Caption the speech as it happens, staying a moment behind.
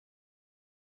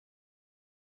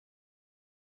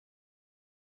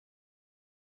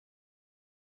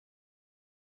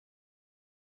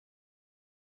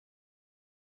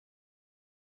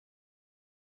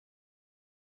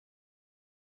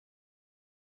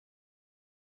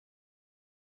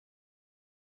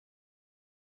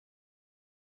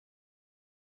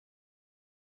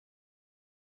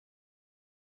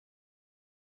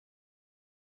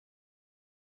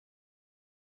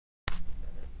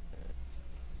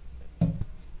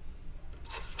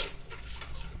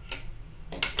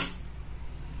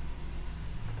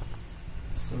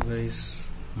guys,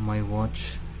 my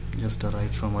watch just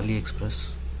arrived from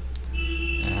Aliexpress,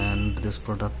 and this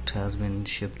product has been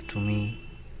shipped to me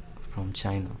from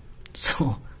China.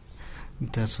 So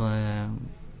that's why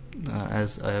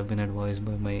as I have been advised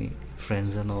by my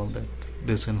friends and all, that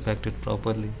disinfect it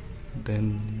properly,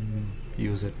 then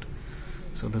use it.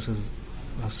 So this is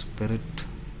a spirit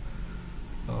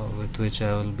with which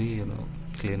I will be,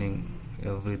 cleaning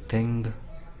everything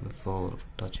before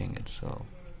touching it. So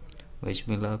wish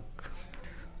me luck.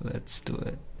 Let's do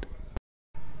it.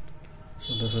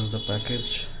 So this is the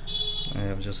package. I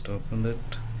have just opened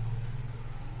it.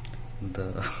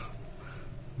 The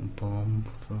bomb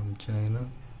from China.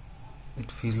 It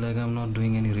feels like I'm not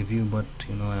doing any review, but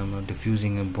I'm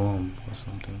diffusing a bomb or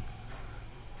something.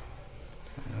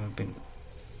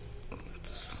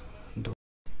 Let's do.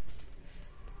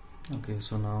 Okay,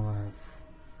 so now I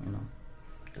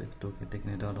have taken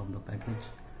it out of the package,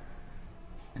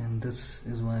 and this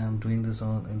is why I'm doing this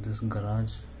all in this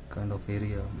garage kind of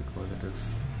area, because it is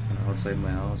outside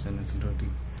my house and it's dirty.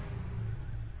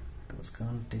 Because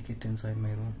can't take it inside my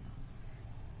room.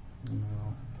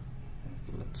 Now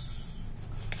let's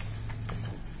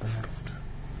open it.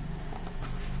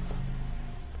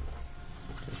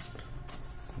 Just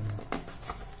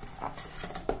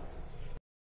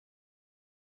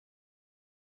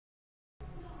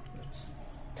let's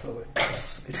throw it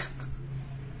outside.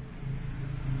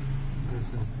 This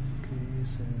is the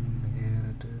case, and here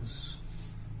it is.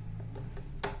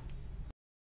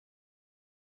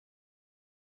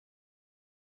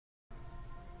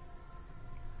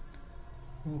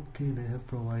 Okay, they have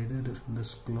provided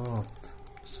this cloth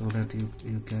so that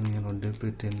you can dip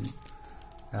it in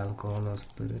alcohol or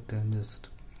spirit and just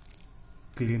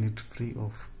clean it free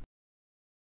of.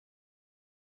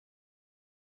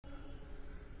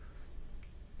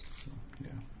 So,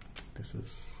 yeah, these are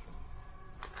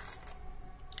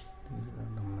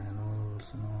the manuals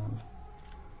and all.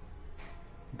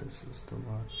 This is the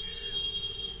watch.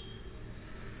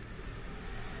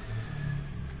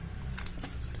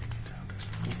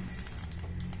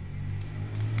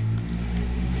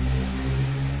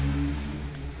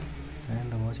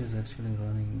 And the watch is actually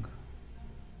running.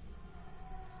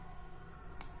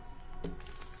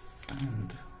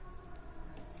 And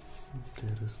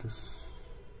there is this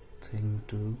thing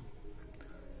to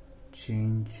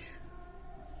change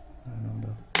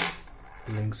the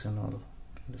links and all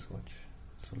in this watch.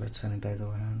 So let's sanitize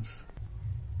our hands.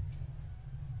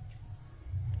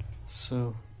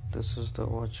 So this is the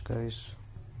watch, guys.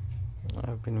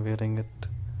 I've been wearing it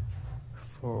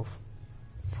for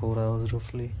 4 hours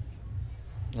roughly,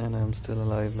 and I'm still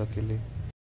alive, luckily.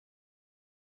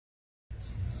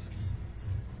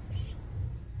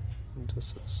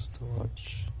 This is the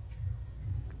watch.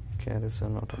 Carries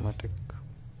an automatic.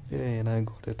 Yeah, and I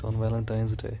got it on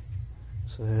Valentine's Day.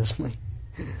 So here's my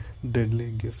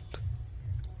deadly gift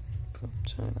from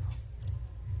China.